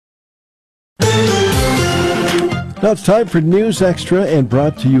Now it's time for News Extra and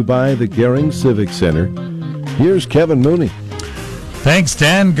brought to you by the Gehring Civic Center. Here's Kevin Mooney. Thanks,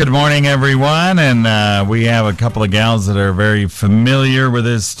 Dan. Good morning, everyone. And we have a couple of gals that are very familiar with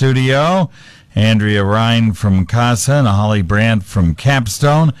this studio. Andrea Rein from CASA and Holly Brandt from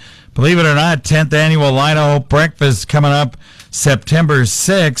CAPstone. Believe it or not, 10th Annual Light of Hope Breakfast coming up September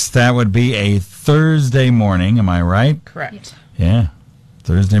 6th. That would be a Thursday morning. Am I right? Correct. Yeah.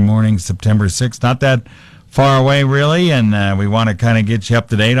 Thursday morning, September 6th. Not that far away, really. And we want to kind of get you up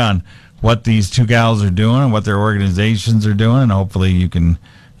to date on what these two gals are doing and what their organizations are doing, and hopefully you can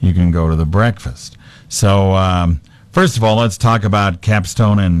go to the breakfast. So first of all, let's talk about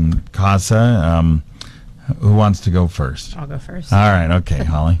CAPstone and CASA. Who wants to go first? I'll go first. All right, okay,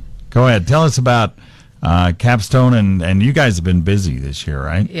 Holly. Go ahead. Tell us about CAPstone, and you guys have been busy this year,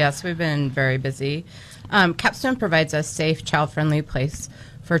 right? Yes, we've been very busy. CAPstone provides a safe, child-friendly place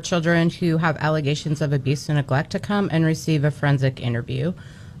for children who have allegations of abuse and neglect to come and receive a forensic interview.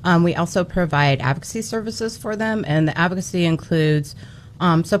 We also provide advocacy services for them, and the advocacy includes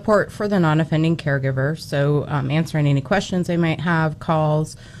support for the non-offending caregiver, so answering any questions they might have,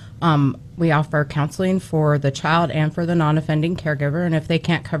 calls. We offer counseling for the child and for the non-offending caregiver, and if they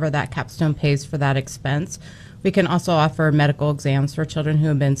can't cover that, CAPstone pays for that expense. We can also offer medical exams for children who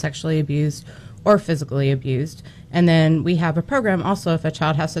have been sexually abused or physically abused. And then we have a program also if a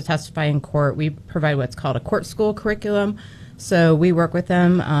child has to testify in court. We provide what's called a court school curriculum. So we work with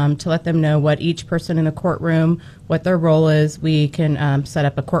them to let them know what each person in the courtroom, what their role is. We can set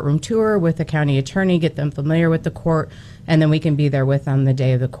up a courtroom tour with the county attorney, get them familiar with the court, and then we can be there with them the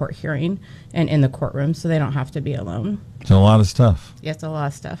day of the court hearing and in the courtroom so they don't have to be alone. It's a lot of stuff. Yeah, it's a lot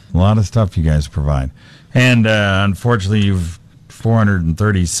of stuff. A lot of stuff you guys provide. And unfortunately, you've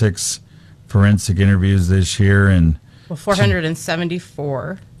 436 forensic interviews this year. And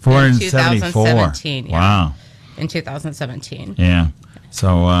 474. 474. In 2017. Yeah. Wow. In 2017. Yeah.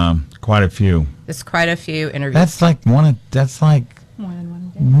 So quite a few. It's quite a few interviews. That's like more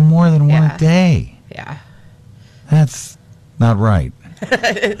than one a day. Yeah. That's not right.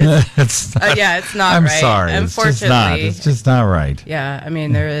 it's not right. I'm sorry. Unfortunately. It's just not right. Yeah. I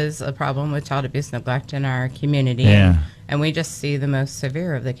mean, there is a problem with child abuse and neglect in our community. Yeah. And we just see the most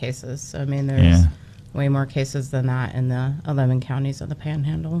severe of the cases. So, I mean, there's way more cases than that in the 11 counties of the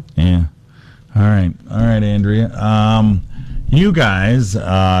Panhandle. Yeah. All right, Andrea. You guys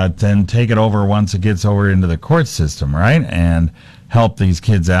then take it over once it gets over into the court system, right? And help these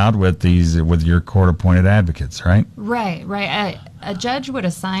kids out with your court-appointed advocates, right? Right. A judge would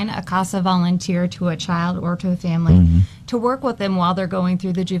assign a CASA volunteer to a child or to a family to work with them while they're going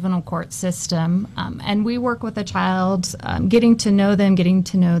through the juvenile court system. And we work with the child, getting to know them, getting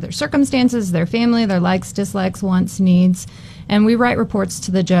to know their circumstances, their family, their likes, dislikes, wants, needs. And we write reports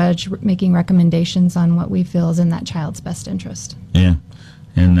to the judge, making recommendations on what we feel is in that child's best interest. Yeah.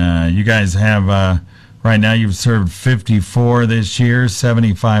 And you guys have, right now you've served 54 this year,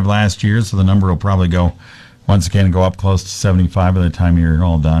 75 last year, so the number will probably go up close to 75 by the time you're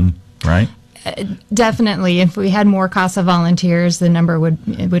all done, right? Definitely. If we had more CASA volunteers, the number would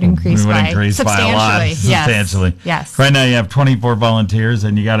increase by a lot, substantially. Yes. Right now you have 24 volunteers,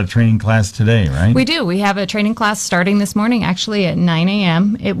 and you got a training class today, right? We do. We have a training class starting this morning, actually at 9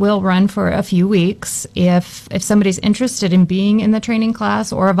 a.m. It will run for a few weeks. If somebody's interested in being in the training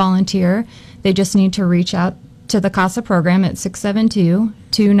class or a volunteer, they just need to reach out to the CASA program at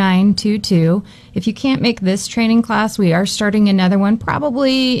 672-2922. If you can't make this training class, we are starting another one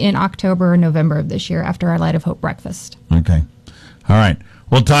probably in October or November of this year after our Light of Hope breakfast. Okay. All right.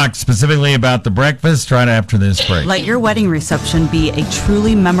 We'll talk specifically about the breakfast right after this break. Let your wedding reception be a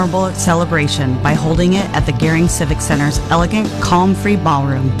truly memorable celebration by holding it at the Gehring Civic Center's elegant, calm-free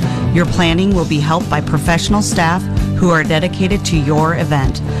ballroom. Your planning will be helped by professional staff who are dedicated to your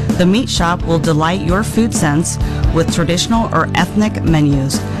event. The meat shop will delight your food sense with traditional or ethnic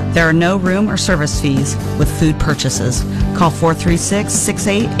menus. There are no room or service fees with food purchases. Call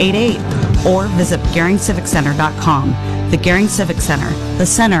 436-6888 or visit GehringCivicCenter.com. The Gehring Civic Center, the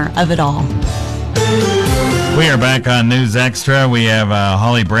center of it all. We are back on News Extra. We have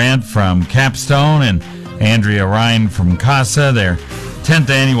Holly Brandt from CAPstone and Andrea Rein from CASA. Their 10th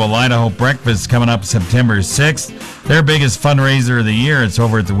annual Light of Hope Breakfast coming up September 6th. Their biggest fundraiser of the year. It's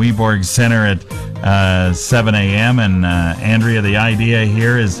over at the Weborg Center at 7 a.m. And Andrea, the idea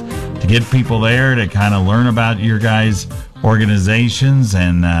here is to get people there to kind of learn about your guys' organizations,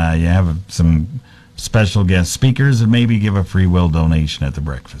 and you have some special guest speakers and maybe give a free will donation at the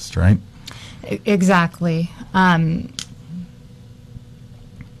breakfast, right? Exactly.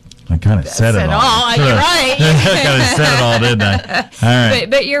 I kind of said it all. You're right. I kind of said it all, didn't I? All right.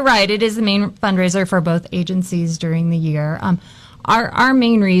 But you're right. It is the main fundraiser for both agencies during the year. Our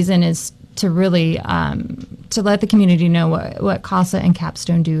main reason is to really to let the community know what CASA and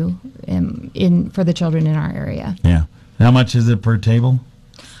CAPstone do for the children in our area. Yeah. How much is it per table?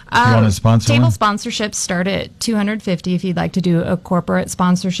 You want to sponsor Table one? sponsorships start at $250 if you'd like to do a corporate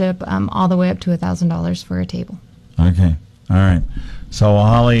sponsorship, all the way up to $1,000 for a table. Okay. All right. So,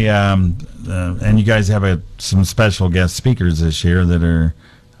 Holly, and you guys have some special guest speakers this year that are,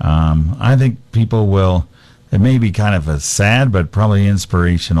 I think people will, it may be kind of a sad but probably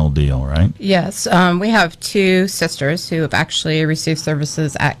inspirational deal, right? Yes, we have two sisters who have actually received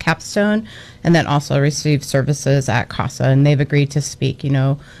services at CAPstone and then also received services at CASA, and they've agreed to speak,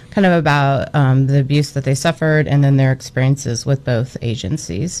 kind of about the abuse that they suffered and then their experiences with both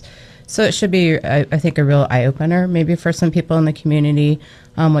agencies. So it should be, I think, a real eye-opener maybe for some people in the community,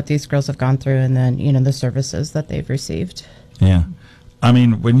 what these girls have gone through and then, the services that they've received. Yeah. I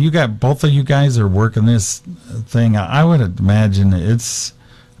mean, when both of you guys are working this thing, I would imagine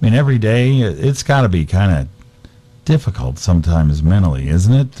every day it's got to be kind of difficult sometimes mentally,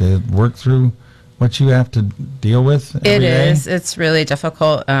 isn't it, to work through what you have to deal with every day? It is. It's really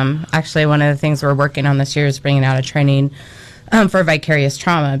difficult. Actually, one of the things we're working on this year is bringing out a training for vicarious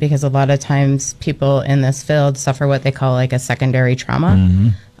trauma, because a lot of times people in this field suffer what they call like a secondary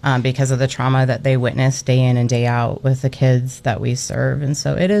trauma. Because of the trauma that they witness day in and day out with the kids that we serve. And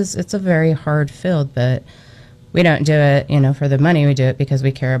so it's a very hard field, but we don't do it, for the money. We do it because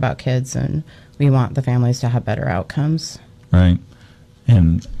we care about kids and we want the families to have better outcomes. Right.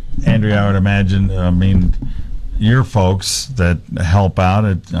 And Andrea, I would imagine, your folks that help out,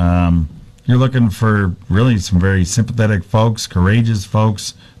 you're looking for really some very sympathetic folks, courageous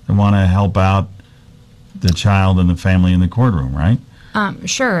folks that want to help out the child and the family in the courtroom, right?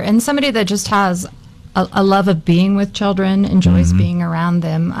 Sure, and somebody that just has a love of being with children, enjoys being around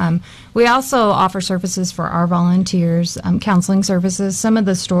them. We also offer services for our volunteers, counseling services. Some of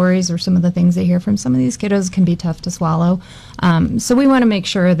the stories or some of the things they hear from some of these kiddos can be tough to swallow. So we want to make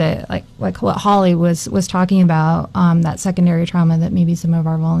sure that, like what Holly was talking about, that secondary trauma that maybe some of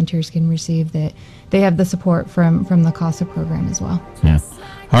our volunteers can receive, that they have the support from the CASA program as well. Yeah.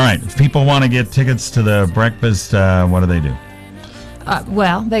 All right. If people want to get tickets to the breakfast, what do they do?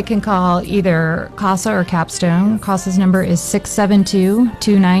 Well, they can call either CASA or CAPstone. CASA's number is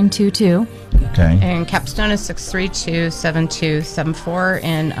 672-2922. Okay. And CAPstone is 632-7274.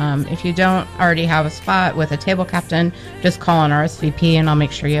 And if you don't already have a spot with a table captain, just call an RSVP and I'll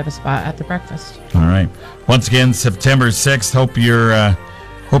make sure you have a spot at the breakfast. All right. Once again, September 6th. Hope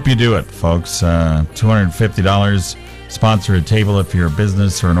you do it, folks. $250. Sponsor a table if you're a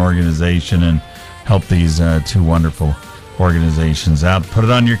business or an organization and help these two wonderful organizations out. Put it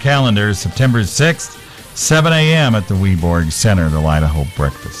on your calendar, September 6th, 7 a.m. at the Weborg Center, the Light of Hope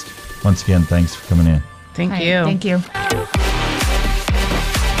Breakfast. Once again, thanks for coming in. Thank you. Thank you.